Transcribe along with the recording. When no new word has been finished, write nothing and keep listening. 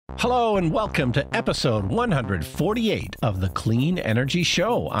Hello and welcome to episode 148 of the Clean Energy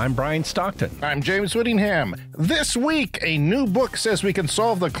Show. I'm Brian Stockton. I'm James Whittingham. This week, a new book says we can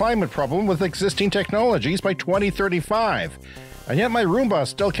solve the climate problem with existing technologies by 2035. And yet my Roomba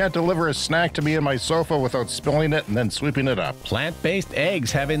still can't deliver a snack to me in my sofa without spilling it and then sweeping it up. Plant-based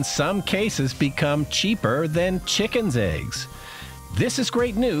eggs have in some cases become cheaper than chickens' eggs. This is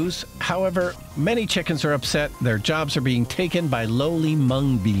great news. However, many chickens are upset their jobs are being taken by lowly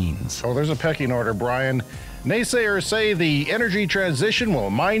mung beans. Oh, there's a pecking order, Brian. Naysayers say the energy transition will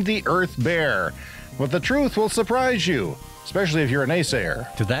mind the earth bare. But the truth will surprise you, especially if you're a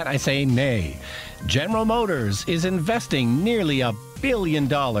naysayer. To that I say nay. General Motors is investing nearly $1 billion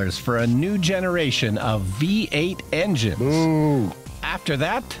for a new generation of V8 engines. Ooh. After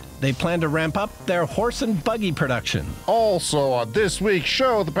that, they plan to ramp up their horse and buggy production. Also on this week's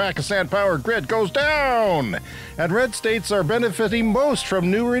show, the Pakistan power grid goes down, and red states are benefiting most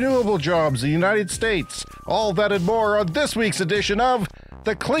from new renewable jobs in the United States. All that and more on this week's edition of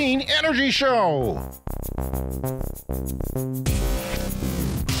the Clean Energy Show.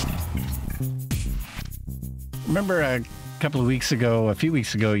 Remember a few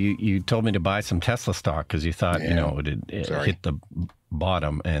weeks ago, you told me to buy some Tesla stock because you thought, it hit the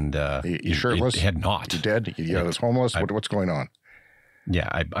bottom, and you shirtless? It had not. You dead? You was homeless? What's going on? Yeah,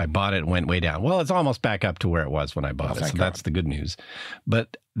 I bought it and went way down. Well, it's almost back up to where it was when I bought it, so that's the good news.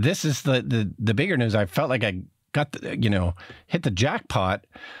 But this is the bigger news. I felt like I got hit the jackpot.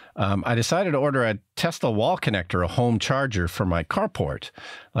 I decided to order a Tesla wall connector, a home charger for my carport.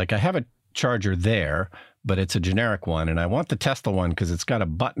 Like I have a charger there, but it's a generic one, and I want the Tesla one because it's got a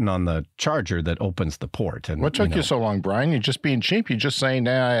button on the charger that opens the port. And what took you so long, Brian? You're just being cheap. You're just saying,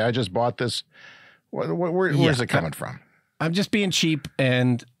 "Nah, I just bought this." Where's it coming from? I'm just being cheap,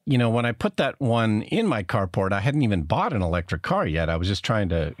 and when I put that one in my carport, I hadn't even bought an electric car yet. I was just trying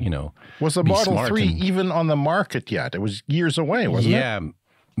to, Was the Model 3 even on the market yet? It was years away, wasn't it? Yeah.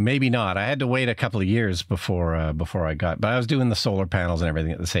 Maybe not. I had to wait a couple of years before I got, but I was doing the solar panels and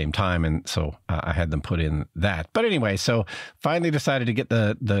everything at the same time, and so I had them put in that. But anyway, so finally decided to get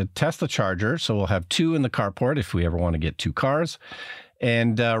the Tesla charger, so we'll have two in the carport if we ever want to get two cars.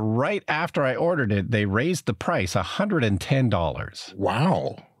 And right after I ordered it, they raised the price $110.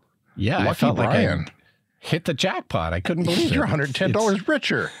 Wow. Yeah, Lucky I felt Brian. like I hit the jackpot. I couldn't believe it. You're $110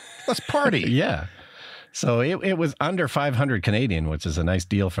 richer. Let's party. Yeah. So it was under 500 Canadian, which is a nice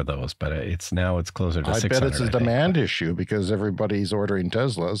deal for those, but it's closer to 600. I bet it's a demand issue because everybody's ordering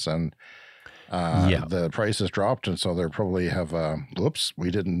Teslas, and the price has dropped, and so they probably have,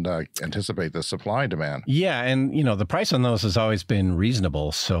 we didn't anticipate the supply demand. Yeah, and the price on those has always been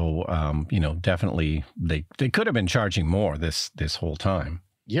reasonable, so definitely they could have been charging more this whole time.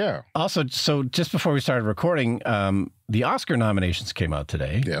 Yeah. Also, so just before we started recording, the Oscar nominations came out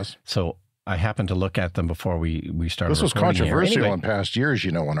today. Yes. So I happened to look at them before we started. This was controversial in past years,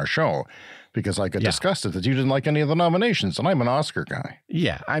 on our show, because I got disgusted that you didn't like any of the nominations, and I'm an Oscar guy.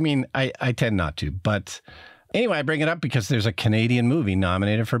 Yeah, I mean, I tend not to, but anyway, I bring it up because there's a Canadian movie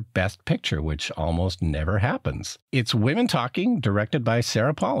nominated for Best Picture, which almost never happens. It's Women Talking, directed by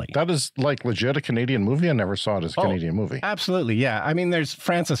Sarah Polley. That is like legit a Canadian movie? I never saw it as a Canadian movie. Absolutely, yeah. I mean, there's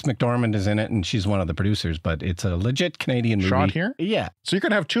Frances McDormand is in it, and she's one of the producers, but it's a legit Canadian movie. Shot here? Yeah. So you're going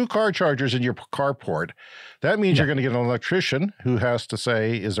to have two car chargers in your carport. That means you're going to get an electrician who has to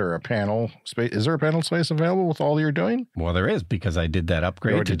say, is there a panel space available with all you're doing? Well, there is, because I did that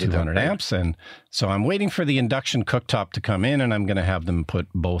upgrade to 200 amps, and so I'm waiting for the induction cooktop to come in, and I'm going to have them put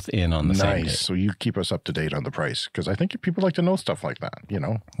both in on the same day. Nice. So you keep us up to date on the price, because I think people like to know stuff like that,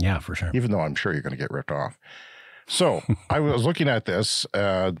 Yeah, for sure. Even though I'm sure you're going to get ripped off. So I was looking at this,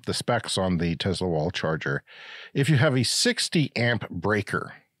 the specs on the Tesla wall charger. If you have a 60 amp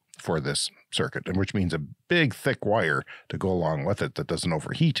breaker for this circuit, and which means a big thick wire to go along with it that doesn't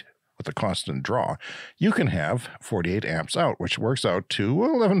overheat with a constant draw, you can have 48 amps out, which works out to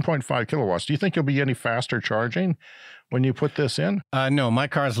 11.5 kilowatts. Do you think you'll be any faster charging when you put this in? No, my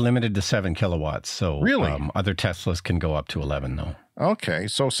car is limited to 7 kilowatts. So really? Other Teslas can go up to 11 though. Okay,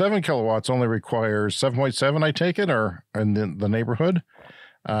 so 7 kilowatts only requires 7.7, I take it, or in the neighborhood?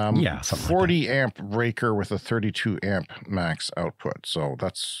 Yeah, 40 amp breaker with a 32 amp max output. So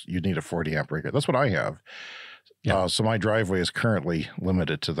you need a 40 amp breaker. That's what I have. Yeah. So my driveway is currently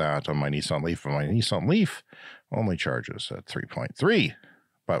limited to that on my Nissan Leaf. And my Nissan Leaf only charges at 3.3,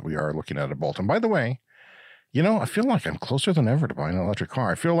 but we are looking at a Bolt. And by the way, I feel like I'm closer than ever to buying an electric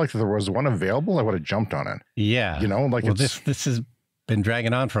car. I feel like if there was one available, I would have jumped on it. Yeah. This has been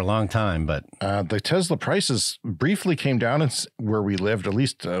dragging on for a long time, but the Tesla prices briefly came down where we lived. At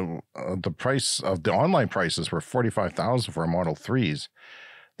least the price of the online prices were $45,000 for Model 3s.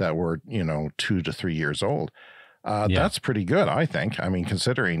 that were, 2 to 3 years old. That's pretty good, I think. I mean,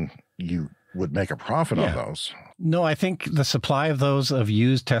 considering you would make a profit on those. No, I think the supply of those of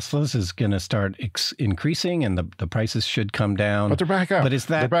used Teslas is going to start increasing, and the prices should come down. But they're back up. But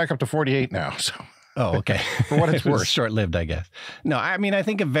they're back up to 48 now. So. Oh, okay. For what it's worth. Short-lived, I guess. No, I mean, I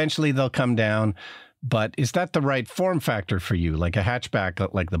think eventually they'll come down. But is that the right form factor for you? Like a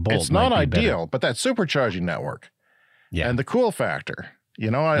hatchback, like the Bolt? It's not ideal, but that supercharging network and the cool factor.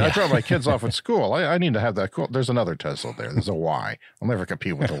 I drop my kids off at school. I need to have that cool. There's another Tesla there. There's a Y. I'll never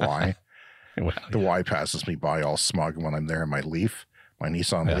compete with the Y. Well, the Y passes me by all smug when I'm there in my Leaf, my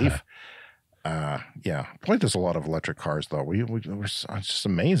Nissan Leaf. Boy, there's a lot of electric cars, though. It's just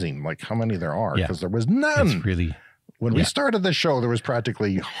amazing, like how many there are, because there was none. It's really... When we started the show, there was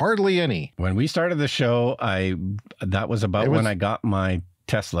practically hardly any. When we started the show, that was about when I got my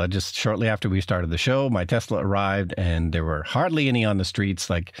Tesla. Just shortly after we started the show, my Tesla arrived, and there were hardly any on the streets.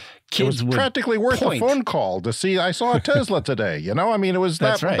 Like kids would practically worth a phone call to see. I saw a Tesla today. I mean, it was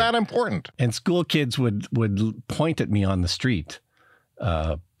that important. And school kids would point at me on the street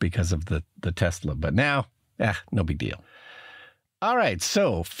because of the Tesla. But now, no big deal. All right.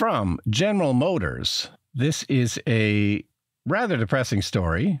 So from General Motors. This is a rather depressing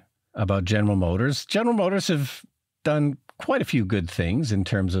story about General Motors. General Motors have done quite a few good things in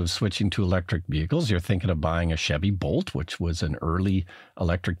terms of switching to electric vehicles. You're thinking of buying a Chevy Bolt, which was an early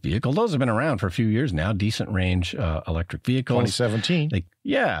electric vehicle. Those have been around for a few years now, decent range electric vehicles. 2017.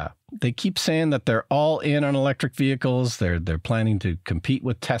 They keep saying that they're all in on electric vehicles. They're planning to compete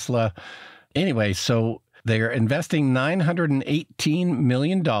with Tesla. Anyway, so they are investing $918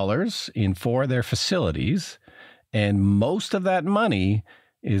 million in 4 of their facilities, and most of that money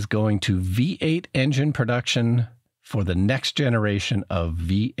is going to V8 engine production for the next generation of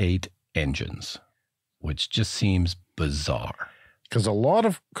V8 engines, which just seems bizarre. Because a lot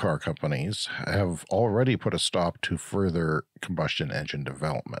of car companies have already put a stop to further combustion engine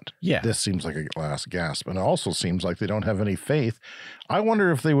development. Yeah. This seems like a last gasp. And it also seems like they don't have any faith. I wonder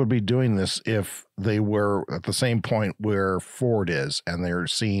if they would be doing this if they were at the same point where Ford is, and they're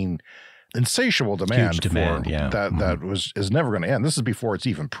seeing insatiable demand. Huge demand, that is never going to end. This is before it's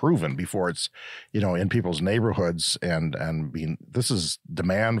even proven, before it's, in people's neighborhoods, and this is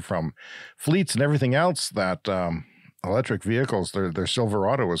demand from fleets and everything else that, electric vehicles, their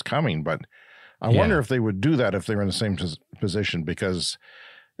Silverado is coming, but I wonder if they would do that if they were in the same position, because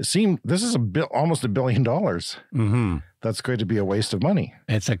it seemed this is almost $1 billion. Mm-hmm. That's going to be a waste of money.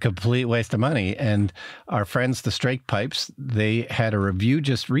 It's a complete waste of money. And our friends, the Strake Pipes, they had a review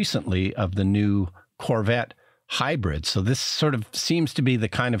just recently of the new Corvette hybrid. So this sort of seems to be the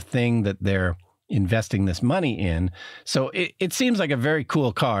kind of thing that they're investing this money in. So it seems like a very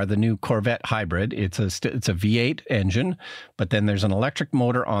cool car, the new Corvette hybrid. It's a V8 engine, but then there's an electric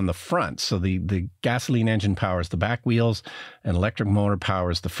motor on the front. So the gasoline engine powers the back wheels, and electric motor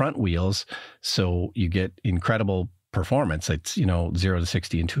powers the front wheels. So you get incredible performance. It's, 0 to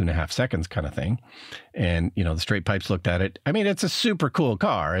 60 in 2.5 seconds kind of thing. And, the Straight Pipes looked at it. I mean, it's a super cool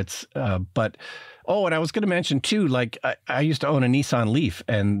car. It's, but... Oh, and I was going to mention too, like I used to own a Nissan Leaf,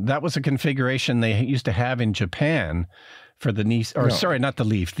 and that was a configuration they used to have in Japan for the Nissan, sorry, not the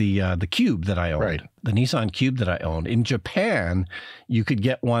Leaf, the Cube that I owned. Right. The Nissan Cube that I owned. In Japan, you could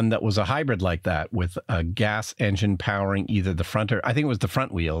get one that was a hybrid like that with a gas engine powering either the front, or I think it was the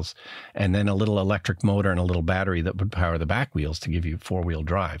front wheels, and then a little electric motor and a little battery that would power the back wheels to give you 4-wheel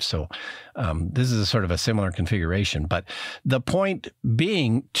drive. So this is a sort of a similar configuration. But the point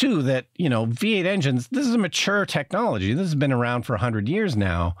being, too, that, V8 engines, this is a mature technology. This has been around for 100 years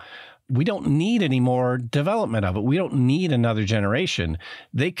now. We don't need any more development of it. We don't need another generation.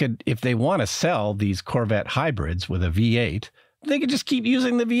 They could, if they want to sell these Corvette hybrids with a V8, they could just keep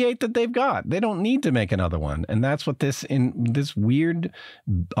using the V8 that they've got. They don't need to make another one. And that's what this weird,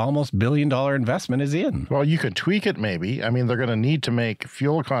 almost $1 billion investment is in. Well, you could tweak it maybe. I mean, they're going to need to make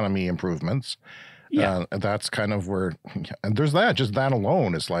fuel economy improvements. Yeah. That's kind of where, and there's that, just that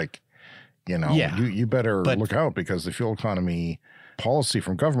alone is like, you better look out, because the fuel economy policy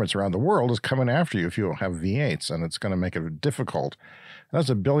from governments around the world is coming after you if you don't have V8s, and it's going to make it difficult. That's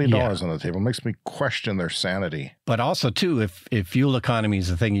 $1 billion on the table. It makes me question their sanity. But also, too, if fuel economy is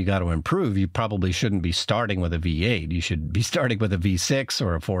the thing you got to improve, you probably shouldn't be starting with a V8. You should be starting with a V6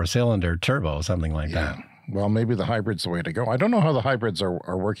 or a 4-cylinder turbo, something like that. Well, maybe the hybrid's the way to go. I don't know how the hybrids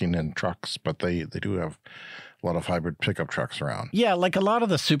are working in trucks, but they do have a lot of hybrid pickup trucks around. Yeah, like a lot of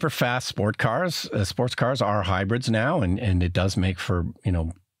the super fast sports cars are hybrids now, and it does make for,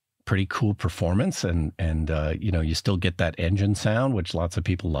 pretty cool performance, and you know, you still get that engine sound, which lots of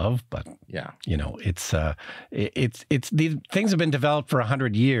people love. But yeah, you know, it's these things have been developed for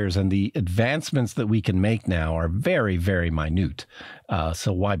 100 years, and the advancements that we can make now are very, very minute.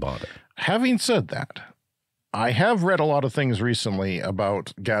 So why bother? Having said that, I have read a lot of things recently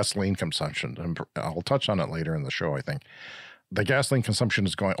about gasoline consumption, and I'll touch on it later in the show. I think the gasoline consumption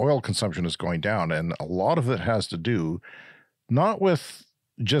oil consumption is going down, and a lot of it has to do not with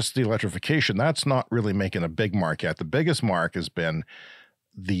just the electrification. That's not really making a big mark yet. The biggest mark has been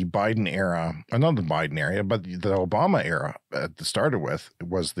the Biden era, not the Biden era, but the Obama era started with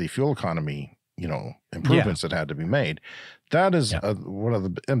was the fuel economy, you know, improvements that had to be made. That is one of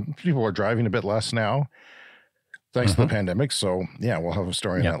the, and people are driving a bit less now, thanks to the pandemic. So yeah, we'll have a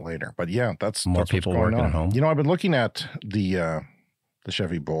story on that later. But yeah, that's people what's going working on at home. You know, I've been looking at the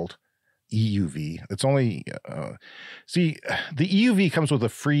Chevy Bolt EUV. It's only see, the EUV comes with a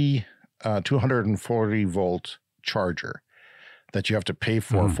free 240 volt charger that you have to pay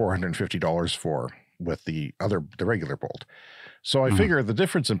for $450 for with the regular Bolt. So I figure the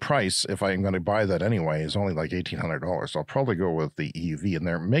difference in price, if I'm going to buy that anyway, is only like $1,800. So I'll probably go with the EUV, and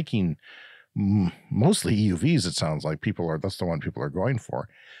they're making mostly EUVs. It sounds like that's the one people are going for.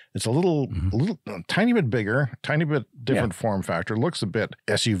 It's a tiny bit bigger, tiny bit different form factor. Looks a bit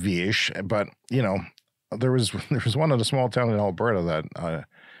SUV-ish, but you know, there was one in a small town in Alberta that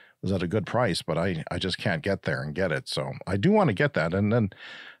was at a good price, but I just can't get there and get it. So I do want to get that. And then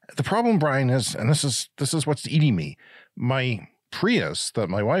the problem, Brian, is, and this is what's eating me, my Prius that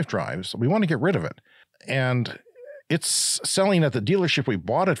my wife drives, we want to get rid of it. And it's selling at the dealership we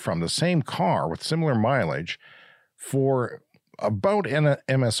bought it from, the same car with similar mileage, for about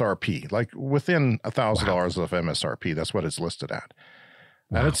MSRP, like within $1,000 of MSRP. That's what it's listed at.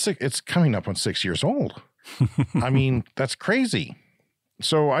 Wow. And it's coming up on 6 years old. I mean, that's crazy.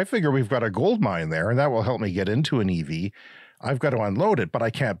 So I figure we've got a gold mine there, and that will help me get into an EV. I've got to unload it, but I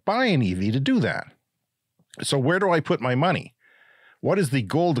can't buy an EV to do that. So where do I put my money? What is the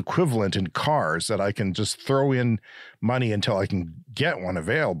gold equivalent in cars that I can just throw in money until I can get one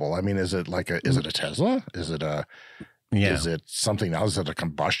available? I mean, is it a Tesla? Is it something else? Is it a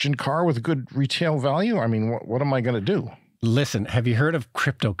combustion car with good retail value? I mean, what am I going to do? Listen, have you heard of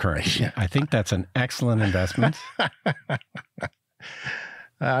cryptocurrency? I think that's an excellent investment.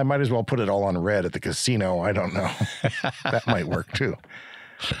 I might as well put it all on red at the casino. I don't know. That might work too.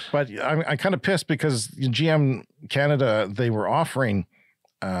 But I'm kind of pissed because GM Canada, they were offering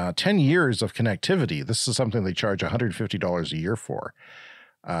 10 years of connectivity. This is something they charge $150 a year for,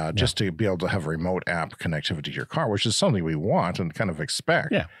 just to be able to have remote app connectivity to your car, which is something we want and kind of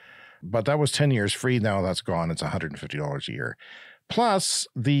expect. Yeah. But that was 10 years free. Now that's gone. It's $150 a year. Plus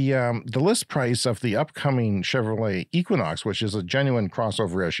the list price of the upcoming Chevrolet Equinox, which is a genuine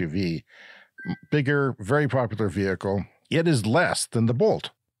crossover SUV, bigger, very popular vehicle. It is less than the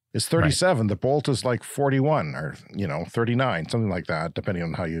Bolt. It's 37. Right. The Bolt is like 41 or, 39, something like that, depending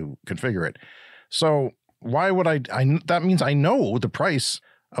on how you configure it. So why would I that means I know the price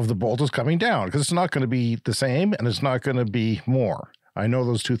of the Bolt is coming down, because it's not going to be the same and it's not going to be more. I know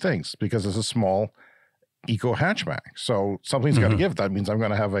those two things because it's a small eco hatchback. So something's got to give. That means I'm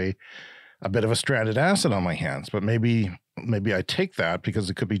going to have a bit of a stranded asset on my hands, but maybe I take that because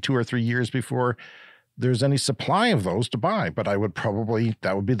it could be 2 or 3 years before there's any supply of those to buy. But that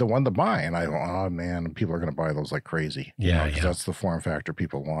would be the one to buy. And oh man, people are going to buy those like crazy. Because that's the form factor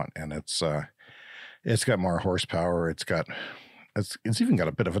people want. And it's got more horsepower. It's even got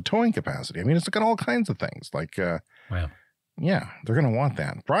a bit of a towing capacity. I mean, it's got all kinds of things like, wow. Yeah, they're going to want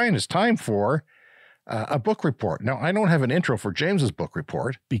that. Brian, it's time for a book report. Now, I don't have an intro for James's book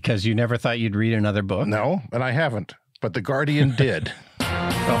report. Because you never thought you'd read another book? No, and I haven't, but The Guardian did.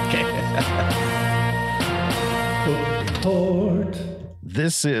 Okay. Book report.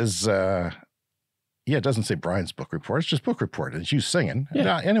 This is, it doesn't say Brian's book report. It's just book report. It's you singing.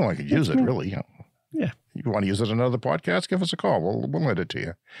 Yeah. Anyone could use it, really. Yeah. If you want to use it in another podcast, give us a call. We'll let it to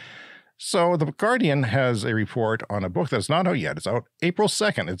you. So The Guardian has a report on a book that's not out yet. It's out April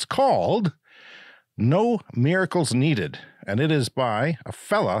 2nd. It's called No Miracles Needed, and it is by a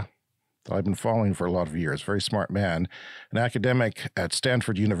fella that I've been following for a lot of years, very smart man, an academic at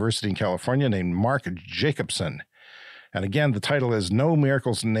Stanford University in California named Mark Jacobson. And again, the title is No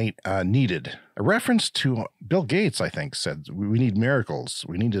Miracles Needed, a reference to Bill Gates, I think, said we need miracles.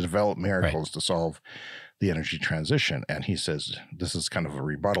 We need to develop miracles to solve the energy transition. And he says this is kind of a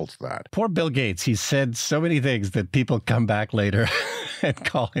rebuttal to that. Poor Bill Gates. He said so many things that people come back later and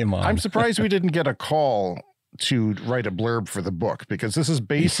call him on. I'm surprised we didn't get a call to write a blurb for the book, because this is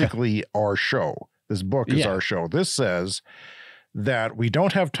basically our show. This book is our show. This says that we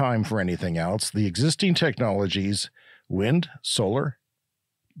don't have time for anything else. The existing technologies, wind, solar,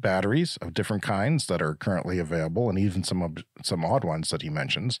 batteries of different kinds that are currently available, and even some odd ones that he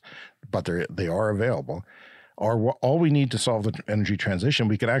mentions, but they are available, are all we need to solve the energy transition.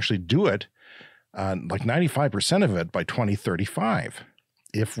 We could actually do it, like 95% of it by 2035.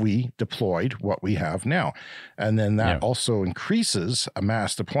 If we deployed what we have now. And then that also increases a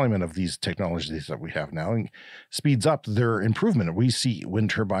mass deployment of these technologies that we have now and speeds up their improvement. We see wind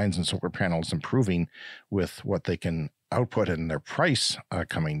turbines and solar panels improving with what they can output and their price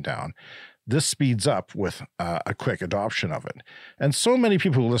coming down. This speeds up with a quick adoption of it. And so many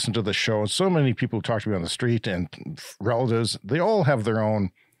people who listen to the show, so many people who talk to me on the street and relatives, they all have their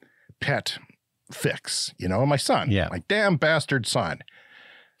own pet fix. My son, my damn bastard son.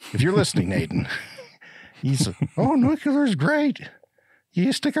 If you're listening, Nathan, he's, nuclear's great.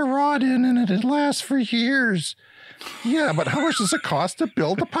 You stick a rod in and it lasts for years. Yeah, but how much does it cost to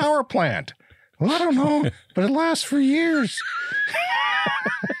build a power plant? Well, I don't know, but it lasts for years.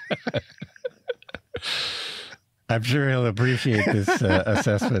 I'm sure he'll appreciate this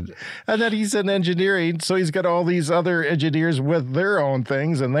assessment. And then he's in engineering, so he's got all these other engineers with their own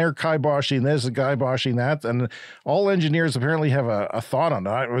things, and they're kiboshing this and kiboshing that, and all engineers apparently have a thought on it.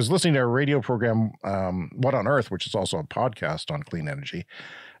 I was listening to a radio program, What on Earth, which is also a podcast on clean energy,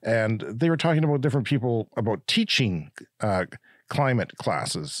 and they were talking about different people about teaching climate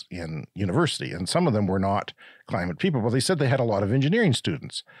classes in university, and some of them were not climate people, but they said they had a lot of engineering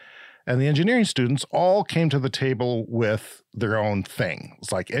students. And the engineering students all came to the table with their own thing.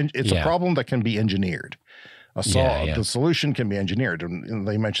 It's like, it's a problem that can be engineered. The solution can be engineered. And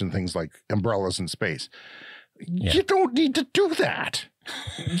they mentioned things like umbrellas in space. You don't need to do that.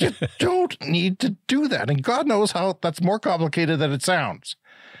 You don't need to do that. And God knows how that's more complicated than it sounds.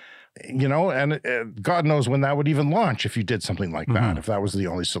 And God knows when that would even launch if you did something like that. If that was the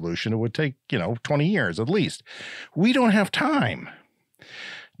only solution, it would take, 20 years at least. We don't have time.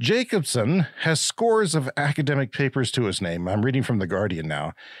 Jacobson has scores of academic papers to his name. I'm reading from The Guardian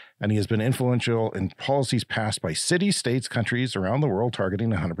now, and he has been influential in policies passed by cities, states, countries around the world targeting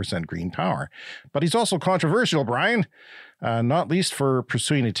 100% green power. But he's also controversial, Brian, not least for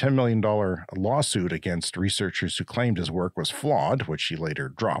pursuing a $10 million lawsuit against researchers who claimed his work was flawed, which he later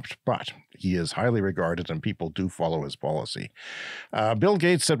dropped. But he is highly regarded and people do follow his policy. Bill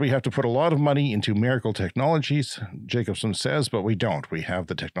Gates said we have to put a lot of money into miracle technologies, Jacobson says, but we don't. We have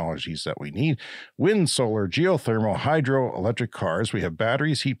the technologies that we need. Wind, solar, geothermal, hydro, electric cars. We have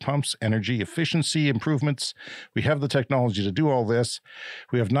batteries, heat pumps, energy efficiency improvements. We have the technology to do all this.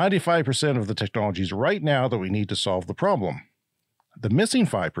 We have 95% of the technologies right now that we need to solve the problem. The missing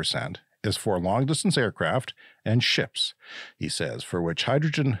 5% is for long-distance aircraft and ships, he says, for which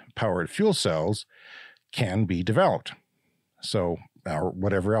hydrogen-powered fuel cells can be developed. So, or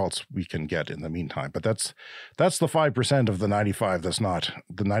whatever else we can get in the meantime. But that's the 5% of the 95 that's not.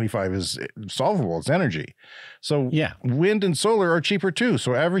 The 95 is solvable. It's energy. So wind and solar are cheaper too.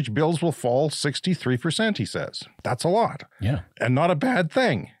 So average bills will fall 63%, he says. That's a lot. Yeah. And not a bad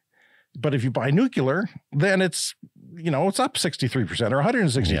thing. But if you buy nuclear, then it's up 63% or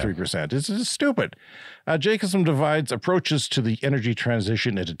 163%. It's stupid. Jacobson divides approaches to the energy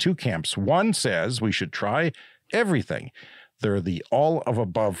transition into two camps. One says we should try everything. They're the all of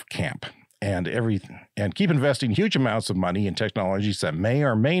above camp and keep investing huge amounts of money in technologies that may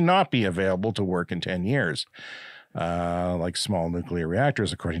or may not be available to work in 10 years. Like small nuclear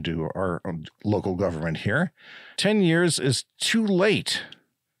reactors, according to our local government here. 10 years is too late.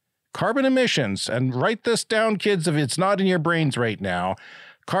 Carbon emissions, and write this down, kids, if it's not in your brains right now,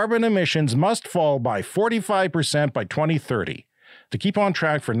 carbon emissions must fall by 45% by 2030 to keep on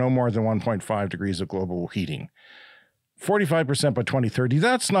track for no more than 1.5 degrees of global heating. 45% by 2030,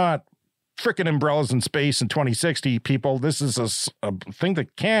 that's not frickin' umbrellas in space in 2060, people. This is a thing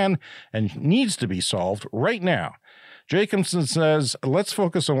that can and needs to be solved right now. Jacobson says, let's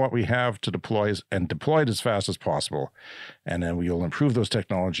focus on what we have to deploy it as fast as possible. And then we'll improve those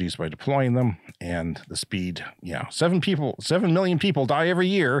technologies by deploying them and the speed. 7 million people die every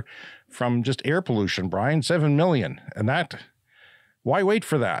year from just air pollution, Brian, 7 million. And why wait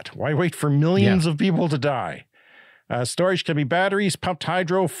for that? Why wait for millions of people to die? Storage can be batteries, pumped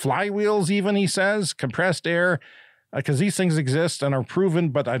hydro, flywheels even, he says, compressed air. Because these things exist and are proven,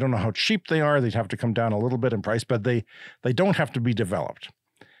 but I don't know how cheap they are. They'd have to come down a little bit in price, but they don't have to be developed.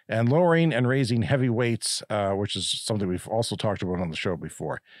 And lowering and raising heavy weights, which is something we've also talked about on the show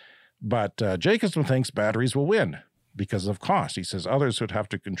before. But Jacobson thinks batteries will win because of cost. He says others would have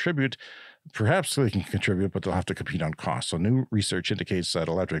to contribute. Perhaps they can contribute, but they'll have to compete on cost. So new research indicates that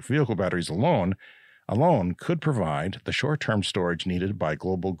electric vehicle batteries alone alone could provide the short-term storage needed by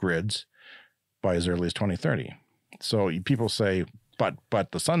global grids by as early as 2030. So people say,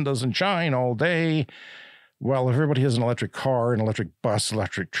 but the sun doesn't shine all day. Well, if everybody has an electric car, an electric bus,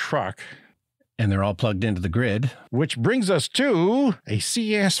 electric truck, and they're all plugged into the grid. Which brings us to a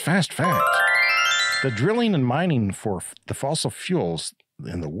CS fast fact. The drilling and mining for the fossil fuels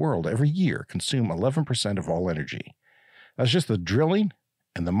in the world every year consume 11% of all energy. That's just the drilling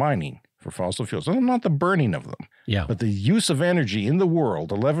and the mining for fossil fuels. So not the burning of them. Yeah. But the use of energy in the world,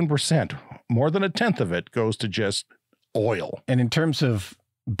 11%, more than a tenth of it goes to just oil. And in terms of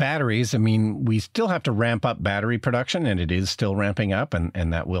batteries, I mean, we still have to ramp up battery production, and it is still ramping up,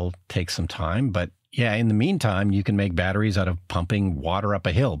 and that will take some time. But yeah, in the meantime, you can make batteries out of pumping water up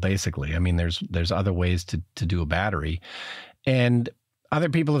a hill, basically. I mean, there's other ways to do a battery. And other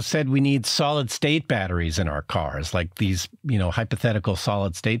people have said we need solid state batteries in our cars, like these, hypothetical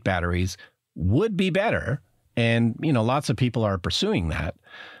solid state batteries would be better. And, lots of people are pursuing that.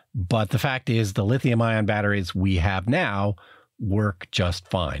 But the fact is the lithium ion batteries we have now work just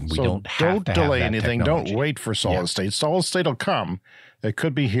fine. We don't have to delay have that anything. technology. Don't wait for solid state. Solid state will come. It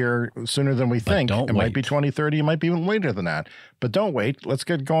could be here sooner than we think. It might be 2030. It might be even later than that. But don't wait. Let's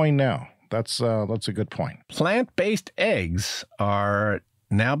get going now. That's a good point. Plant-based eggs are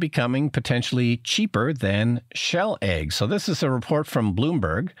now becoming potentially cheaper than shell eggs. So this is a report from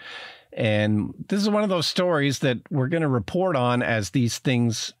Bloomberg. And this is one of those stories that we're going to report on as these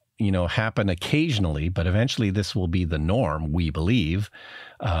things happen occasionally, but eventually this will be the norm, we believe.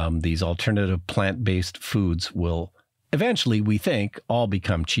 These alternative plant-based foods will eventually, we think, all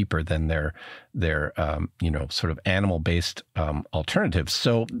become cheaper than their sort of animal-based alternatives.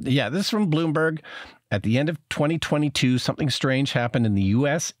 So, yeah, this is from Bloomberg. At the end of 2022, something strange happened in the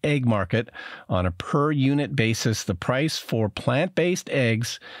U.S. egg market. On a per-unit basis, the price for plant-based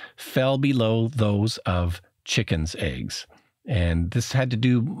eggs fell below those of chickens' eggs. And this had to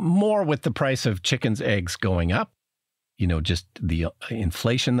do more with the price of chickens' eggs going up, just the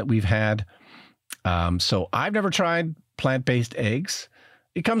inflation that we've had. So I've never tried plant-based eggs.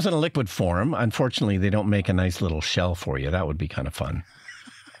 It comes in a liquid form. Unfortunately, they don't make a nice little shell for you. That would be kind of fun.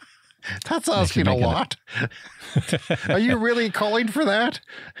 That's asking a lot. Are you really calling for that?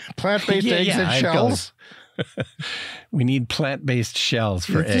 Plant-based eggs and shells? We need plant-based shells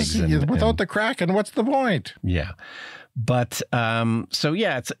for eggs. Without the kraken, what's the point? Yeah. But so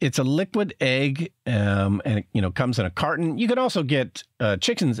yeah, it's a liquid egg, and it comes in a carton. You can also get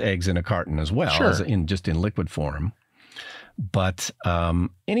chicken's eggs in a carton as well, sure, in liquid form. But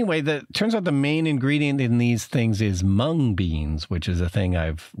anyway, turns out the main ingredient in these things is mung beans, which is a thing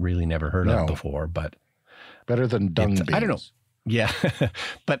I've really never heard of before. But better than dung beans. I don't know. Yeah,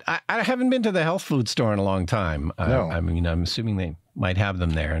 but I haven't been to the health food store in a long time. No. I mean, I'm assuming they might have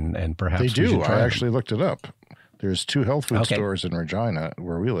them there, and perhaps they do. We should try I them. actually looked it up. There's 2 health food stores in Regina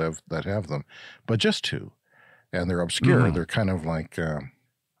where we live that have them, but just 2, and they're obscure. They're kind of like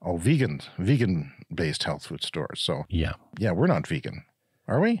vegan-based health food stores. So yeah, we're not vegan,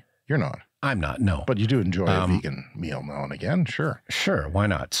 are we? You're not. I'm not, no. But you do enjoy a vegan meal now and again, sure. Sure, why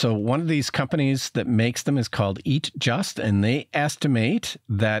not? So one of these companies that makes them is called Eat Just, and they estimate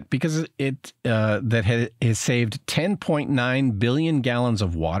that because it has saved 10.9 billion gallons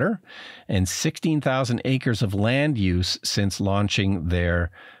of water and 16,000 acres of land use since launching their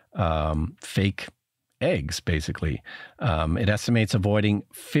fake eggs, basically. It estimates avoiding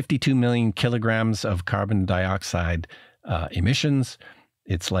 52 million kilograms of carbon dioxide emissions.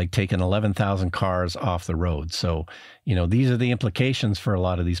 It's like taking 11,000 cars off the road. So, these are the implications for a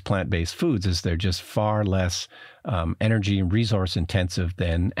lot of these plant-based foods is they're just far less energy and resource intensive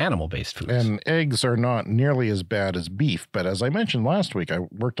than animal-based foods. And eggs are not nearly as bad as beef. But as I mentioned last week, I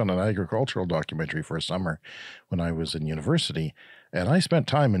worked on an agricultural documentary for a summer when I was in university. And I spent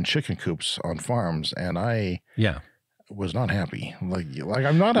time in chicken coops on farms, and I was not happy. Like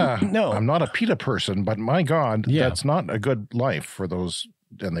I'm not a PETA person, but my God, that's not a good life for those.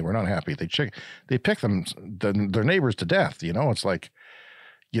 And they were not happy. They pick their neighbors to death. It's like,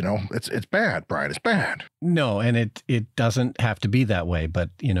 it's bad, Brian. It's bad. No, and it doesn't have to be that way. But,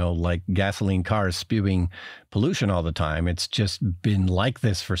 like gasoline cars spewing pollution all the time, it's just been like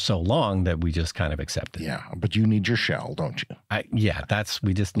this for so long that we just kind of accept it. Yeah, but you need your shell, don't you?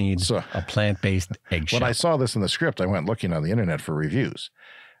 We just need a plant-based egg shell. When I saw this in the script, I went looking on the internet for reviews.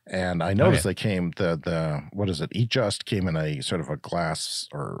 And I noticed they came, what is it? Eat Just came in a sort of a glass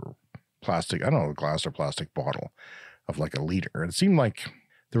or plastic, I don't know, glass or plastic bottle of like a liter. And it seemed like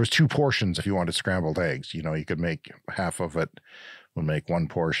there was 2 portions if you wanted scrambled eggs. You could make half of it would make 1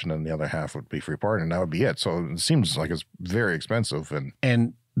 portion and the other half would be free part, and that would be it. So it seems like it's very expensive.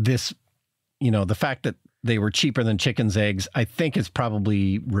 And this the fact that they were cheaper than chicken's eggs, I think it's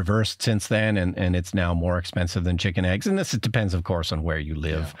probably reversed since then, and it's now more expensive than chicken eggs. And this depends, of course, on where you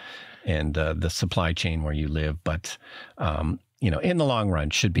live and the supply chain where you live. But, in the long run,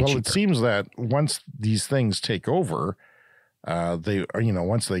 should be cheaper. Well, it seems that once these things take over,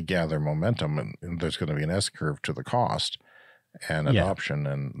 once they gather momentum, and there's going to be an S-curve to the cost and adoption,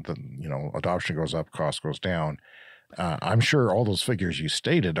 and adoption goes up, cost goes down. I'm sure all those figures you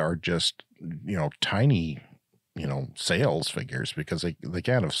stated are just, tiny, sales figures, because they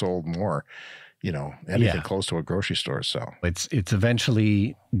can't have sold more, anything close to what grocery stores sell. It's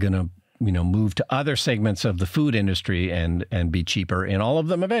eventually going to, move to other segments of the food industry and be cheaper in all of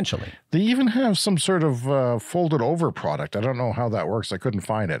them eventually. They even have some sort of folded over product. I don't know how that works. I couldn't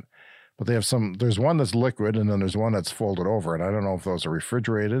find it. But they have there's one that's liquid, and then there's one that's folded over. And I don't know if those are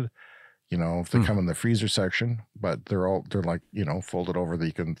refrigerated, if they come in the freezer section, but they're like, folded over that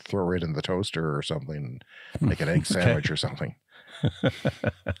you can throw right in the toaster or something, make an egg sandwich or something.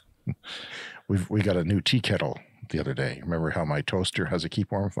 We got a new tea kettle the other day. Remember how my toaster has a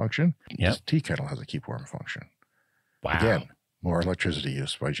keep warm function? Yeah. Tea kettle has a keep warm function. Wow. Again, more electricity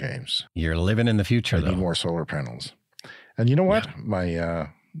use by James. You're living in the future, though. Need more solar panels. And you know what? Yeah. My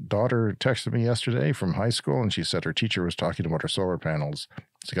daughter texted me yesterday from high school, and she said her teacher was talking about her solar panels.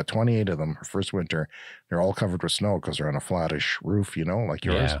 She got 28 of them her first winter. They're all covered with snow because they're on a flattish roof, like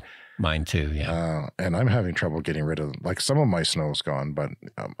yours. Yeah, mine too, yeah. And I'm having trouble getting rid of, some of my snow's gone, but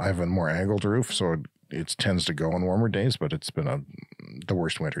I have a more angled roof, so it tends to go on warmer days, but it's been the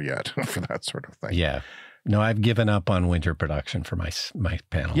worst winter yet for that sort of thing. Yeah. No, I've given up on winter production for my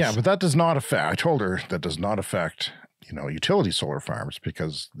panels. Yeah, but that does not affect, I told her that does not affect, utility solar farms,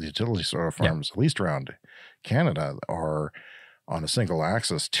 because the utility solar farms, at least around Canada, are on a single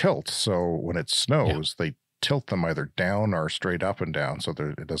axis tilt. So when it snows, they tilt them either down or straight up and down so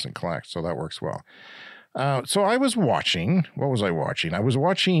that it doesn't collect. So that works well. So I was watching, what was I watching? I was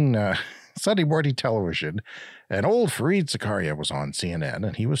watching Sunday morning television, and old Fareed Zakaria was on CNN,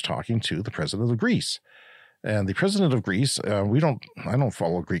 and he was talking to the president of Greece. And the president of Greece, I don't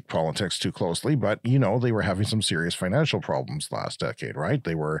follow Greek politics too closely, but, they were having some serious financial problems last decade, right?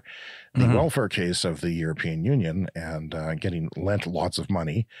 They were the welfare case of the European Union and getting lent lots of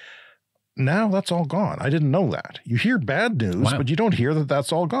money. Now that's all gone. I didn't know that. You hear bad news, but you don't hear that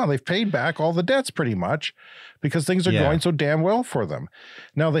that's all gone. They've paid back all the debts pretty much because things are going so damn well for them.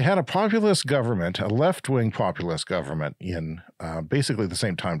 Now, they had a populist government, a left-wing populist government in basically the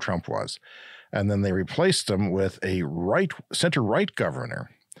same time Trump was. And then they replaced them with a center-right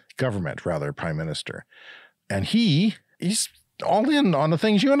prime minister. And he's all in on the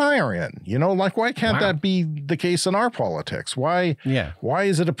things you and I are in. Why can't that be the case in our politics? Why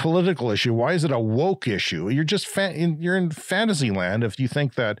is it a political issue? Why is it a woke issue? You're just you're in fantasy land if you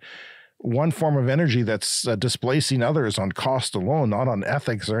think that one form of energy that's displacing others on cost alone, not on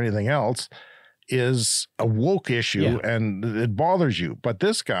ethics or anything else, is a woke issue and it bothers you. But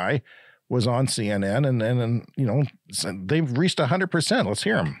this guy was on CNN and they've reached 100%. Let's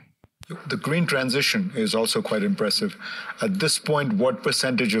hear him. The green transition is also quite impressive. At this point, what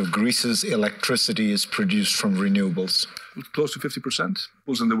percentage of Greece's electricity is produced from renewables? Close to 50%.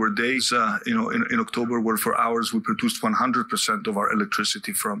 And there were days, in October where for hours we produced 100% of our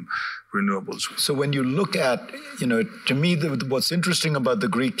electricity from renewables. So when you look at, to me, what's interesting about the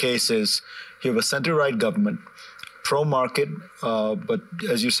Greek case is you have a center-right government, pro-market, but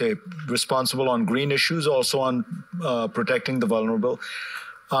as you say, responsible on green issues, also on protecting the vulnerable.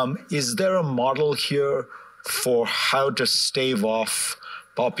 Is there a model here for how to stave off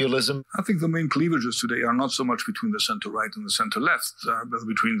populism? I think the main cleavages today are not so much between the center-right and the center-left, but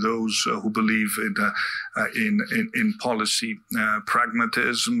between those who believe in policy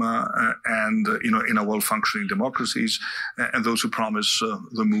pragmatism and in a well-functioning democracies, and those who promise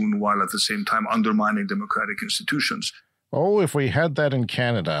the moon while at the same time undermining democratic institutions. Oh, if we had that in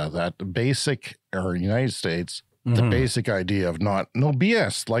Canada, that basic, or United States, the basic idea of no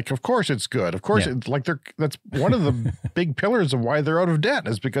BS. Of course it's good. Of course, it's that's one of the big pillars of why they're out of debt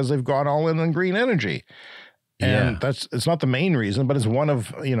is because they've gone all in on green energy. And it's not the main reason, but it's one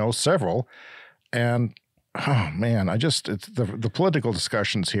of, several. And oh man, it's the political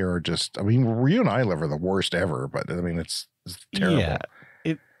discussions here are just, you and I live are the worst ever, but it's terrible. Yeah.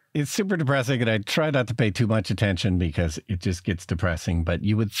 It's super depressing, and I try not to pay too much attention because it just gets depressing. But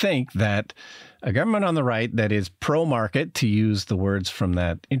you would think that a government on the right that is pro-market, to use the words from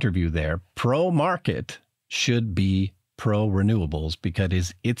that interview there, pro-market should be pro-renewables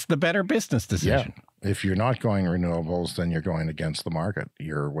because it's the better business decision. Yeah. If you're not going renewables, then you're going against the market.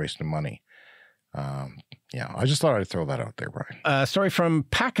 You're wasting money. Yeah, I just thought I'd throw that out there, Brian. A story from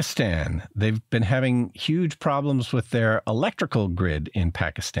Pakistan. They've been having huge problems with their electrical grid in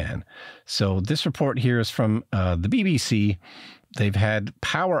Pakistan. So this report here is from the BBC. They've had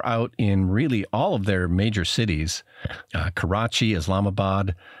power out in really all of their major cities, Karachi,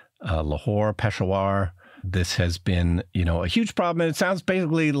 Islamabad, Lahore, Peshawar. This has been, a huge problem. And it sounds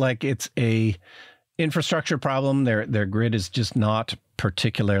basically like it's a infrastructure problem. Their grid is just not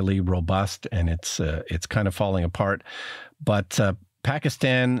particularly robust, and it's kind of falling apart. But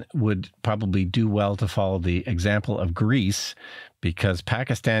Pakistan would probably do well to follow the example of Greece, because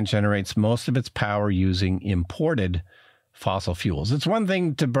Pakistan generates most of its power using imported fossil fuels. It's one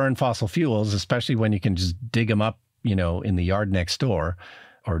thing to burn fossil fuels, especially when you can just dig them up, in the yard next door.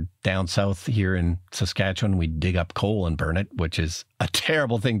 Or down south here in Saskatchewan, we dig up coal and burn it, which is a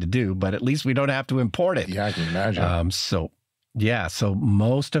terrible thing to do, but at least we don't have to import it. Yeah, I can imagine. So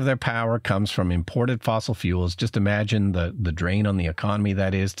most of their power comes from imported fossil fuels. Just imagine the drain on the economy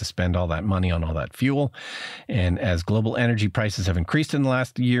that is to spend all that money on all that fuel. And as global energy prices have increased in the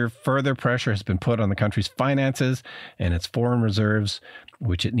last year, further pressure has been put on the country's finances and its foreign reserves,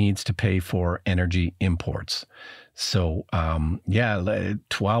 which it needs to pay for energy imports. So,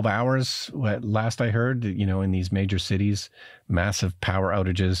 12 hours, last I heard, in these major cities, massive power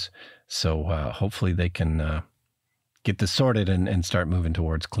outages. So hopefully they can get this sorted and start moving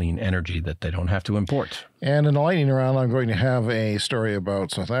towards clean energy that they don't have to import. And in the lightning round, I'm going to have a story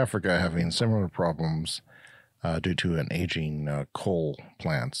about South Africa having similar problems due to an aging coal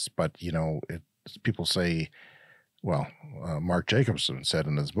plants. But, people say, Mark Jacobson said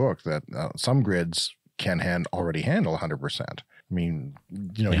in his book that some grids can already handle 100%. I mean,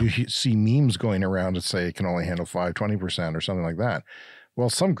 you see memes going around that say it can only handle 20% or something like that.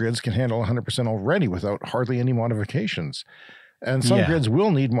 Well, some grids can handle 100% already without hardly any modifications. And some grids will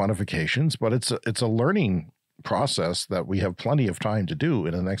need modifications, but it's a learning process that we have plenty of time to do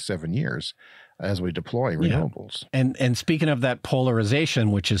in the next 7 years as we deploy renewables. And speaking of that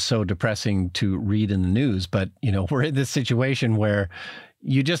polarization, which is so depressing to read in the news, but, we're in this situation where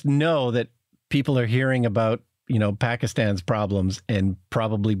you just know that people are hearing about, Pakistan's problems and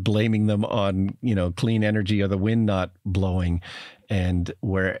probably blaming them on, clean energy or the wind not blowing. And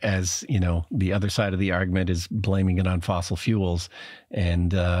whereas, the other side of the argument is blaming it on fossil fuels.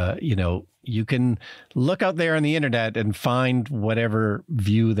 And, you can look out there on the internet and find whatever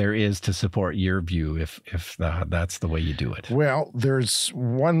view there is to support your view if that's the way you do it. Well, there's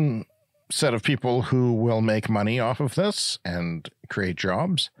one set of people who will make money off of this and create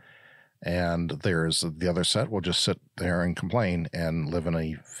jobs. And there's the other set will just sit there and complain and live in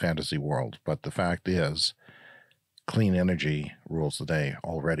a fantasy world. But the fact is, clean energy rules the day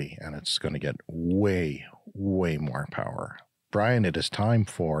already, and it's going to get way, way more power. Brian, it is time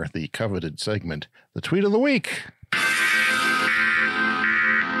for the coveted segment, the Tweet of the Week.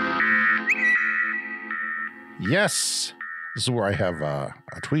 Yes, this is where I have a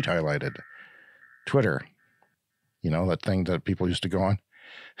tweet highlighted. Twitter, that thing that people used to go on.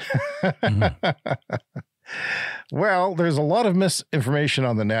 Well, there's a lot of misinformation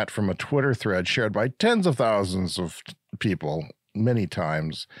on the net from a Twitter thread shared by tens of thousands of people many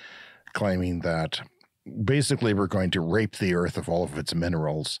times, claiming that basically we're going to rape the earth of all of its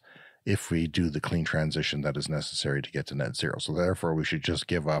minerals if we do the clean transition that is necessary to get to net zero. So therefore we should just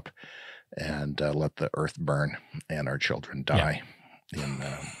give up and let the earth burn and our children die and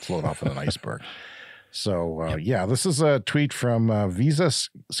float off in an iceberg. So, this is a tweet from Visa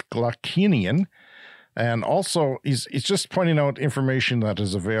Sklakinian. And also, he's just pointing out information that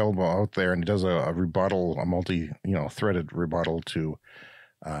is available out there. And he does a rebuttal, a multi-threaded rebuttal to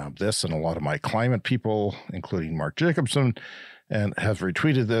this. And a lot of my climate people, including Mark Jacobson, and have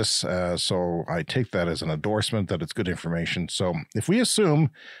retweeted this. So I take that as an endorsement that it's good information. So if we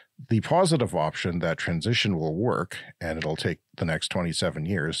assume the positive option that transition will work, and it'll take the next 27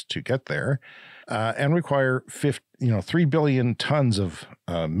 years to get there, and require 3 billion tons of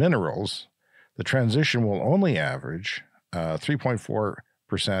minerals, the transition will only average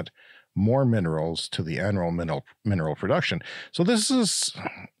 3.4% more minerals to the annual mineral production. So this is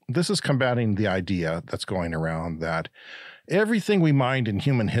combating the idea that's going around that everything we mined in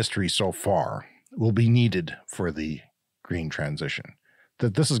human history so far will be needed for the green transition.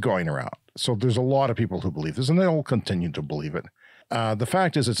 That this is going around. So there's a lot of people who believe this, and they'll continue to believe it. The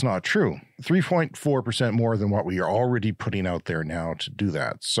fact is it's not true. 3.4% more than what we are already putting out there now to do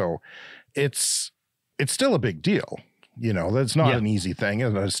that. So it's still a big deal. That's not an easy thing.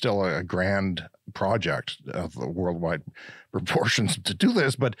 It's still a grand project of the worldwide proportions to do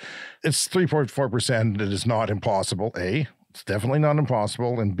this, but it's 3.4%. It is not impossible. A, it's definitely not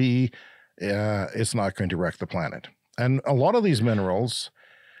impossible. And B, it's not going to wreck the planet. And a lot of these minerals,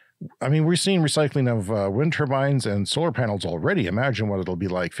 I mean, we're seeing recycling of wind turbines and solar panels already. Imagine what it'll be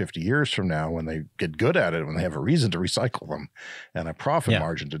like 50 years from now when they get good at it, when they have a reason to recycle them and a profit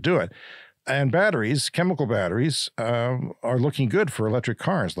margin to do it. And batteries, chemical batteries, are looking good for electric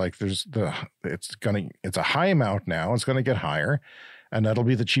cars. Like it's a high amount now. It's going to get higher. And that'll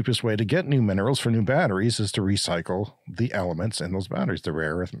be the cheapest way to get new minerals for new batteries is to recycle the elements in those batteries, the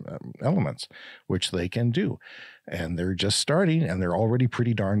rare earth elements, which they can do. And they're just starting, and they're already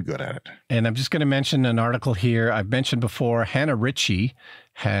pretty darn good at it. And I'm just going to mention an article here. I've mentioned before, Hannah Ritchie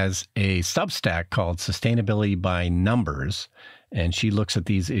has a Substack called Sustainability by Numbers. And she looks at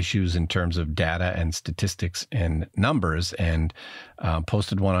these issues in terms of data and statistics and numbers, and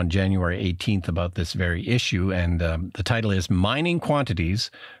posted one on January 18th about this very issue. And the title is Mining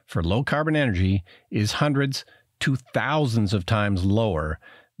Quantities for Low Carbon Energy is Hundreds to Thousands of Times Lower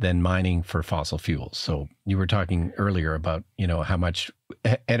than mining for fossil fuels. So you were talking earlier about, how much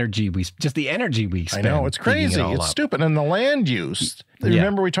energy the energy we spend. I know, it's crazy. It's stupid. And the land use.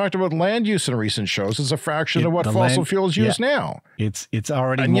 Remember, we talked about land use in recent shows. It's a fraction of what fossil fuels use now. It's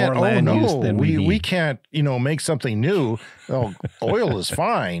already and more land use than we need. We can't, make something new. Well, oil is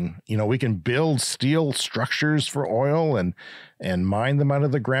fine. We can build steel structures for oil and mine them out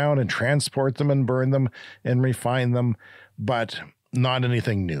of the ground and transport them and burn them and refine them. But not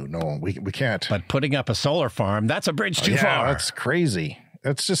anything new. No, we can't. But putting up a solar farm, that's a bridge too far. That's crazy.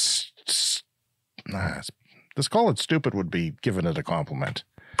 It's just, let's call it stupid would be giving it a compliment.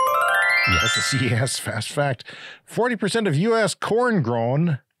 Yes. That's a CES fast fact. 40% of U.S. corn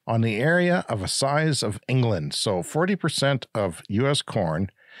grown on the area of a size of England. So 40% of U.S.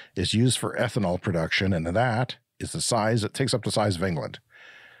 corn is used for ethanol production, and that is it takes up the size of England,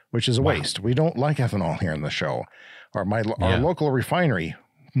 which is a waste. We don't like ethanol here in the show. Our local refinery,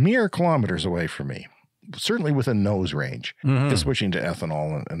 mere kilometers away from me, certainly within nose range, is switching to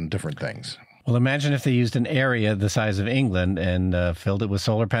ethanol and different things. Well, imagine if they used an area the size of England and filled it with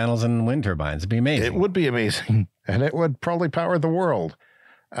solar panels and wind turbines. It'd be amazing. It would be amazing, and it would probably power the world.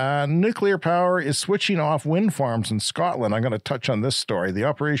 Nuclear power is switching off wind farms in Scotland. I'm going to touch on this story. The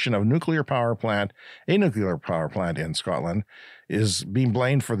operation of a nuclear power plant in Scotland, is being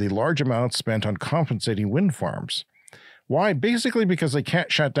blamed for the large amounts spent on compensating wind farms. Why? Basically because they can't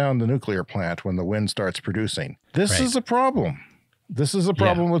shut down the nuclear plant when the wind starts producing. This is a problem. This is a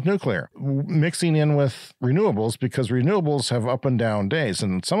problem with nuclear. Mixing in with renewables, because renewables have up and down days.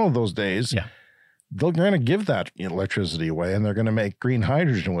 And some of those days, they're going to give that electricity away, and they're going to make green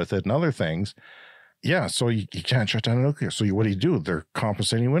hydrogen with it and other things. Yeah, so you can't shut down nuclear. So what do? They're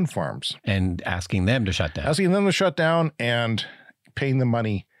compensating wind farms. And asking them to shut down. Asking them to shut down and paying them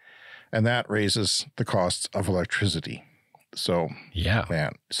money. And that raises the costs of electricity. So,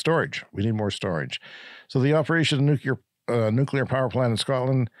 man, storage. We need more storage. So the operation of nuclear power plant in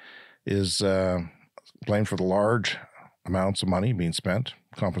Scotland is blamed for the large amounts of money being spent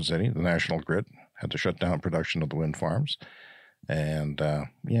compensating. The national grid had to shut down production of the wind farms. And,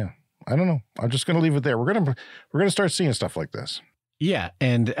 I don't know. I'm just going to leave it there. We're going to start seeing stuff like this. Yeah,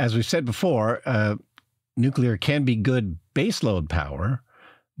 and as we've said before, nuclear can be good baseload power,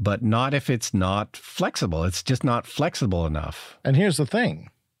 but not if it's not flexible. It's just not flexible enough. And here's the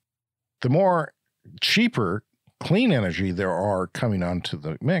thing. The more cheaper clean energy there are coming onto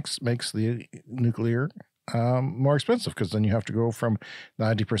the mix makes the nuclear more expensive, because then you have to go from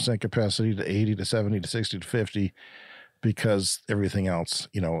 90% capacity to 80 to 70 to 60 to 50, because everything else,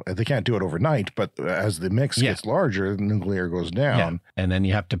 they can't do it overnight, but as the mix gets larger, the nuclear goes down. Yeah. And then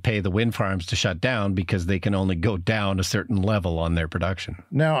you have to pay the wind farms to shut down because they can only go down a certain level on their production.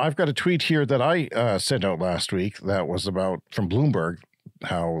 Now, I've got a tweet here that I sent out last week that was from Bloomberg,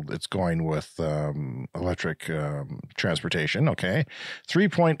 how it's going with electric transportation. Okay.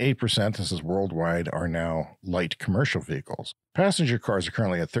 3.8%, this is worldwide, are now light commercial vehicles. Passenger cars are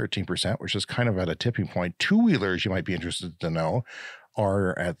currently at 13%, which is kind of at a tipping point. Two-wheelers, you might be interested to know,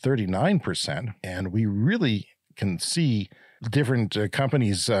 are at 39%. And we really can see different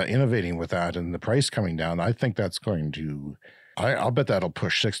companies innovating with that and the price coming down. I think that's going to... I'll bet that'll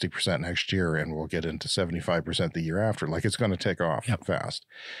push 60% next year, and we'll get into 75% the year after. Like, it's going to take off fast.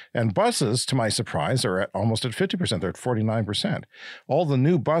 And buses, to my surprise, are almost at 50%. They're at 49%. All the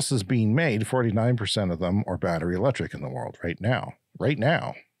new buses being made, 49% of them are battery electric in the world right now. Right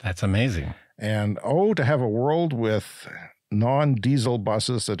now. That's amazing. And to have a world with non-diesel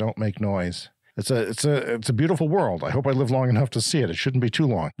buses that don't make noise. It's a beautiful world. I hope I live long enough to see it. It shouldn't be too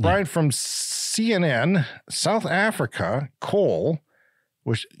long. Yeah. Brian from CNN, South Africa, coal,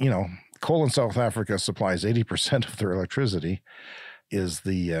 which, coal in South Africa supplies 80% of their electricity, is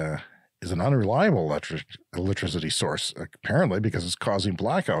is an unreliable electricity source, apparently, because it's causing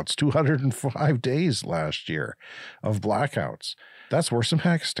blackouts. 205 days last year of blackouts. That's worse than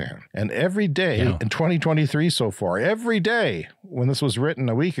Pakistan. And every day in 2023 so far, every day when this was written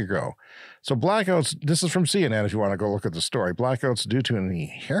a week ago. So blackouts, this is from CNN if you want to go look at the story. Blackouts due to an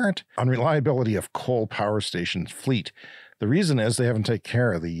inherent unreliability of coal power station fleet. The reason is they haven't taken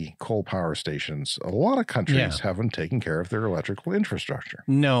care of the coal power stations. A lot of countries haven't taken care of their electrical infrastructure.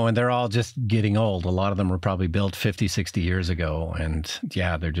 No, and they're all just getting old. A lot of them were probably built 50, 60 years ago. And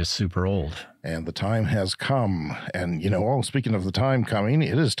yeah, they're just super old. And the time has come. And, speaking of the time coming,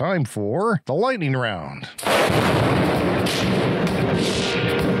 it is time for the lightning round.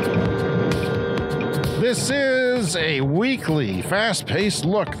 This is a weekly, fast-paced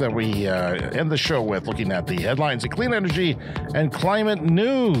look that we end the show with, looking at the headlines of clean energy and climate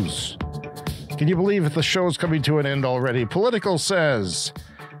news. Can you believe that the show is coming to an end already? Political says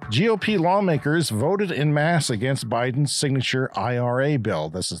GOP lawmakers voted en masse against Biden's signature IRA bill.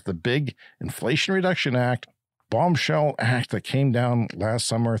 This is the big Inflation Reduction Act, bombshell act that came down last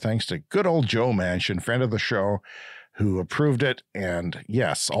summer thanks to good old Joe Manchin, friend of the show, who approved it. And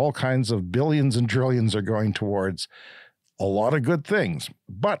yes, all kinds of billions and trillions are going towards a lot of good things.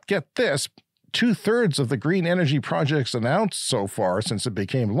 But get this, 2/3 of the green energy projects announced so far since it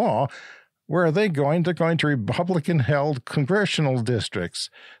became law, where are they going? They're going to Republican-held congressional districts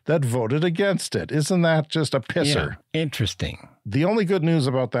that voted against it. Isn't that just a pisser? Yeah, interesting. The only good news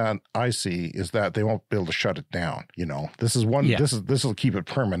about that I see is that they won't be able to shut it down. This is one. Yeah. This will keep it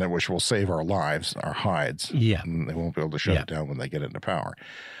permanent, which will save our lives, our hides. Yeah, and they won't be able to shut it down when they get into power.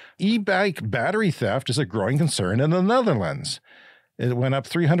 E-bike battery theft is a growing concern in the Netherlands. It went up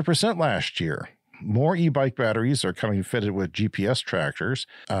 300% last year. More e-bike batteries are coming fitted with GPS trackers.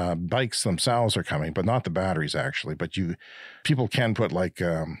 Bikes themselves are coming, but not the batteries actually. But people can put like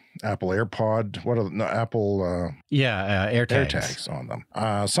Apple AirPod, Apple AirTags on them.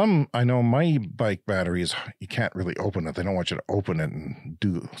 Some, I know my bike batteries, you can't really open it. They don't want you to open it and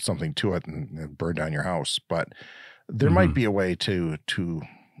do something to it and burn down your house. But there might be a way to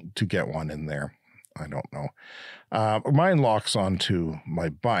get one in there. I don't know. Mine locks onto my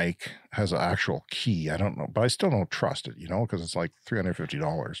bike, has an actual key. I don't know, but I still don't trust it, because it's like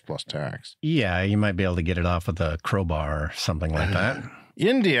 $350 plus tax. Yeah, you might be able to get it off with a crowbar or something like that.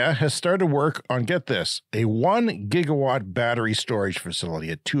 India has started work on, get this, a 1 gigawatt battery storage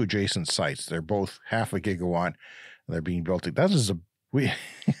facility at 2 adjacent sites. They're both half a gigawatt. And they're being built. This is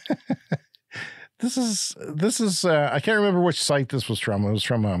I can't remember which site this was from. It was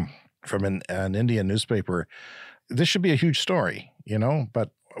from an Indian newspaper. This should be a huge story, but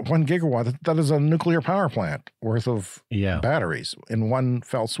 1 gigawatt, that is a nuclear power plant worth of batteries in one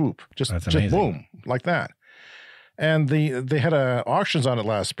fell swoop. Just boom, like that. And they had auctions on it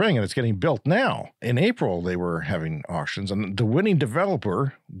last spring, and it's getting built now. In April, they were having auctions, and the winning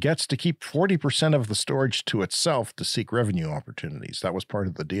developer gets to keep 40% of the storage to itself to seek revenue opportunities. That was part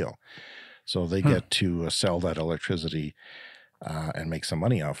of the deal. So they get to sell that electricity and make some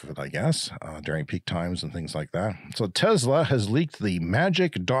money off of it, I guess, during peak times and things like that. So Tesla has leaked the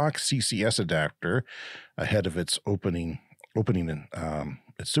Magic Dock CCS adapter ahead of its opening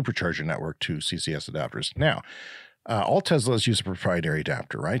its supercharger network to CCS adapters. Now, all Teslas use a proprietary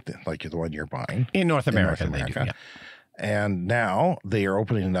adapter, right? Like the one you're buying. In North America. They do, yeah. And now they are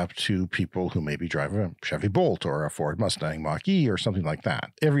opening it up to people who maybe drive a Chevy Bolt or a Ford Mustang Mach-E or something like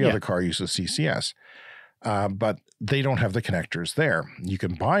that. Every other car uses CCS. But they don't have the connectors there. You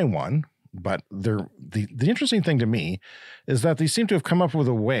can buy one, but the interesting thing to me is that they seem to have come up with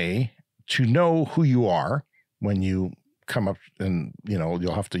a way to know who you are when you come up, and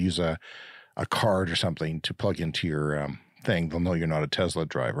you'll have to use a card or something to plug into your thing. They'll know you're not a Tesla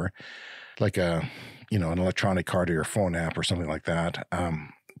driver, like an electronic card or your phone app or something like that.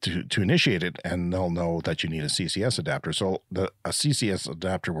 To initiate it, and they'll know that you need a CCS adapter. So a CCS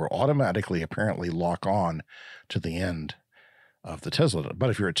adapter will automatically apparently lock on to the end of the Tesla. But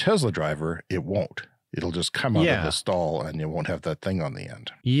if you're a Tesla driver, it won't. It'll just come out of the stall and you won't have that thing on the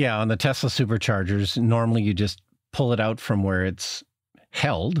end. Yeah, on the Tesla superchargers, normally you just pull it out from where it's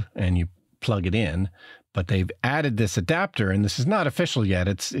held and you plug it in. But they've added this adapter, and this is not official yet.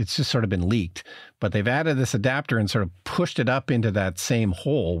 It's just sort of been leaked. But they've added this adapter and sort of pushed it up into that same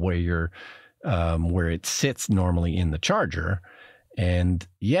hole where where it sits normally in the charger. And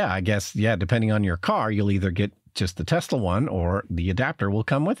I guess depending on your car, you'll either get just the Tesla one or the adapter will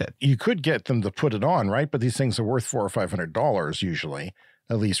come with it. You could get them to put it on, right? But these things are worth $400 or $500 usually,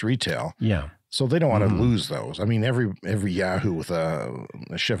 at least retail. Yeah. So they don't want to lose those. I mean, every Yahoo with a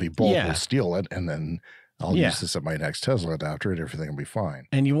Chevy Bolt will steal it and then I'll use this at my next Tesla adapter and everything will be fine.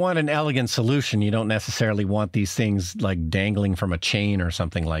 And you want an elegant solution. You don't necessarily want these things like dangling from a chain or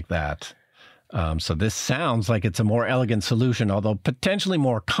something like that. So this sounds like it's a more elegant solution, although potentially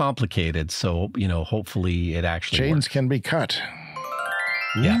more complicated. So, hopefully it actually Chains works. can be cut.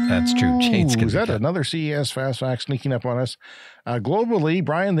 Yeah, that's true. Chains can Is be that cut. another CES fast fact sneaking up on us? Globally,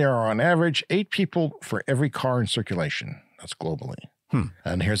 Brian, there are on average 8 people for every car in circulation. That's globally.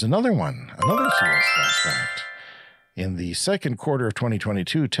 And here's another one, another CES fast fact. In the second quarter of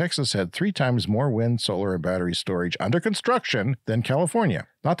 2022, Texas had 3 times more wind, solar, and battery storage under construction than California.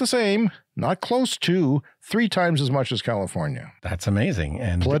 Not the same, not close to, 3 times as much as California. That's amazing.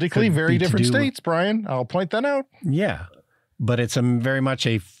 And Politically very different states, Brian. I'll point that out. Yeah, but it's very much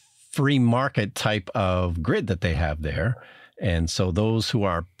a free market type of grid that they have there. And so those who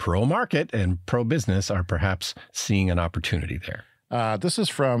are pro-market and pro-business are perhaps seeing an opportunity there. This is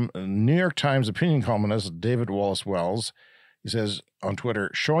from New York Times opinion columnist David Wallace Wells. He says on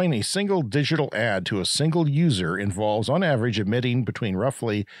Twitter, showing a single digital ad to a single user involves on average emitting between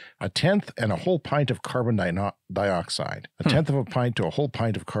roughly 1/10 and a whole pint of carbon dioxide. 1/10 of a pint to a whole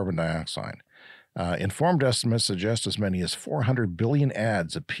pint of carbon dioxide. Informed estimates suggest as many as 400 billion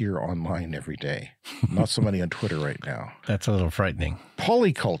ads appear online every day. Not so many on Twitter right now. That's a little frightening.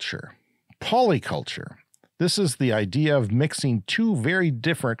 Polyculture. This is the idea of mixing 2 very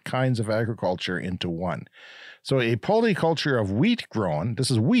different kinds of agriculture into one. So a polyculture of wheat grown,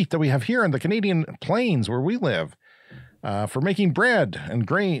 this is wheat that we have here in the Canadian plains where we live, for making bread and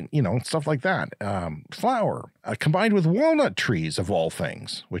grain, stuff like that. Flour, combined with walnut trees of all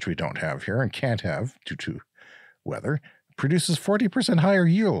things, which we don't have here and can't have due to weather, produces 40% higher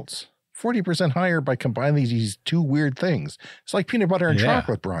yields. 40% higher by combining these 2 weird things. It's like peanut butter and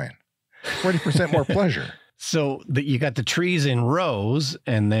chocolate, Brian. 40% more pleasure. So you got the trees in rows,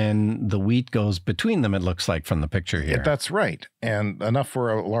 and then the wheat goes between them, it looks like, from the picture here. That's right. And enough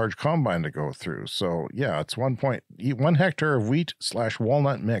for a large combine to go through. So, yeah, it's 1 hectare of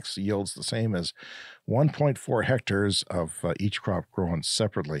wheat/walnut mix yields the same as 1.4 hectares of each crop grown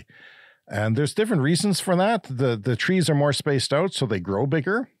separately. And there's different reasons for that. The trees are more spaced out, so they grow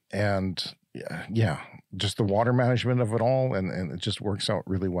bigger. And just the water management of it all, and it just works out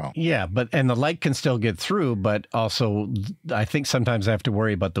really well. Yeah, and the light can still get through, but also I think sometimes I have to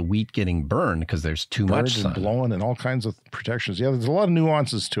worry about the wheat getting burned because there's too much sun. And blowing and all kinds of protections. Yeah, there's a lot of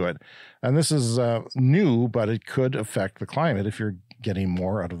nuances to it. And this is new, but it could affect the climate if you're getting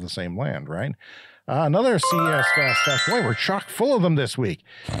more out of the same land, right? Another CES fast fact. Boy, we're chock full of them this week.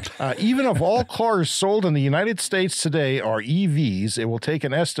 Even if all cars sold in the United States today are EVs, it will take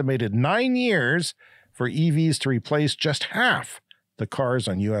an estimated 9 years for EVs to replace just half the cars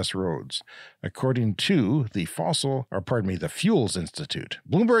on U.S. roads, according to the Fuels Institute.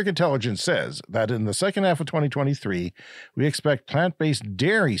 Bloomberg Intelligence says that in the second half of 2023, we expect plant-based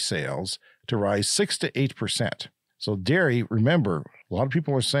dairy sales to rise 6 to 8%. So dairy, remember, a lot of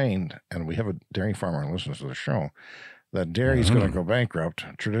people are saying, and we have a dairy farmer and listeners to the show, that dairy is going to go bankrupt,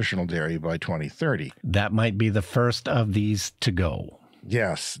 traditional dairy, by 2030. That might be the first of these to go.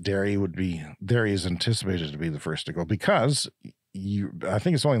 Yes, dairy is anticipated to be the first to go because I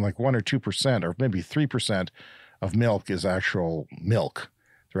think it's only like 1 or 2% or maybe 3% of milk is actual milk.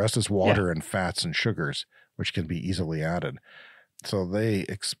 The rest is water and fats and sugars, which can be easily added. So they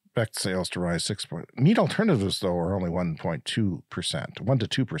expect sales to rise 6 points. Meat alternatives, though, are only 1.2%, 1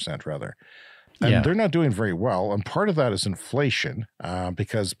 to 2% rather. And they're not doing very well. And part of that is inflation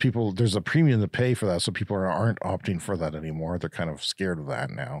because there's a premium to pay for that. So people aren't opting for that anymore. They're kind of scared of that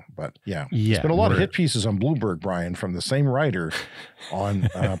now. But there's been a lot of hit pieces on Bloomberg, Brian, from the same writer on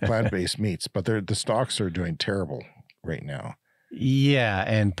plant-based meats. But the stocks are doing terrible right now. Yeah,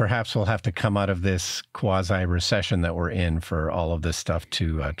 and perhaps we'll have to come out of this quasi-recession that we're in for all of this stuff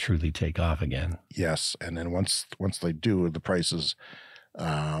to truly take off again. Yes, and then once they do, the prices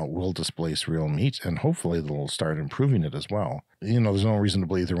will displace real meat, and hopefully they'll start improving it as well. There's no reason to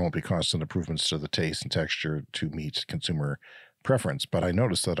believe there won't be constant improvements to the taste and texture to meet consumer preference. But I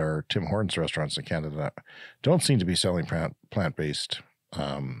noticed that our Tim Hortons restaurants in Canada don't seem to be selling plant-based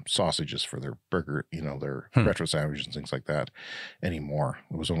sausages for their burger, their retro sandwiches and things like that anymore.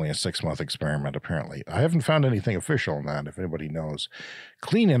 It was only a 6-month experiment, apparently. I haven't found anything official on that, if anybody knows.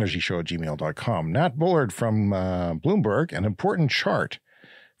 cleanenergyshow@gmail.com. Nat Bullard from Bloomberg, an important chart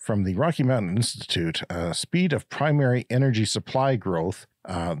from the Rocky Mountain Institute, speed of primary energy supply growth.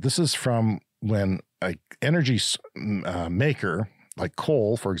 This is from when an energy maker, like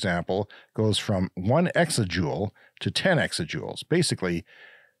coal, for example, goes from 1 exajoule to 10 exajoules. Basically,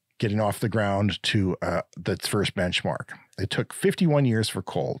 getting off the ground to the first benchmark. It took 51 years for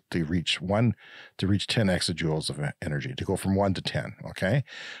coal to reach 10 exajoules of energy, to go from 1 to 10, okay?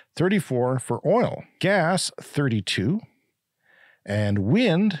 34 for oil. Gas, 32. And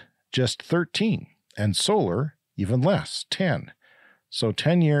wind, just 13. And solar, even less, 10. So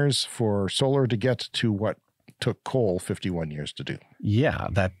 10 years for solar to get to what took coal 51 years to do. Yeah,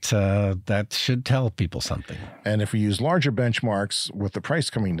 that should tell people something. And if we use larger benchmarks with the price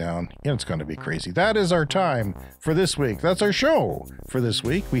coming down, it's going to be crazy. That is our time for this week. That's our show for this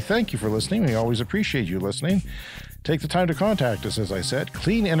week. We thank you for listening. We always appreciate you listening. Take the time to contact us, as I said,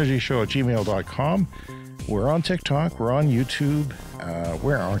 cleanenergyshow@gmail.com. We're on TikTok. We're on YouTube.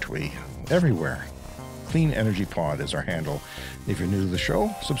 Where aren't we? Everywhere. Clean Energy Pod is our handle. If you're new to the show,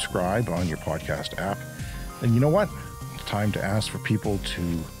 subscribe on your podcast app. And you know what? It's time to ask for people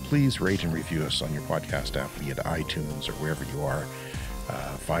to please rate and review us on your podcast app, be it iTunes or wherever you are.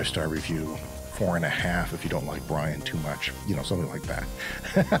 5-star review, 4.5 if you don't like Brian too much, something like that.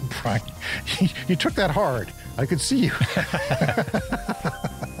 Brian, you took that hard. I could see you.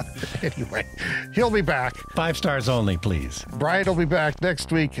 Anyway, he'll be back. 5 stars only, please. Brian will be back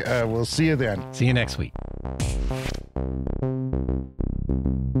next week. We'll see you then. See you next week.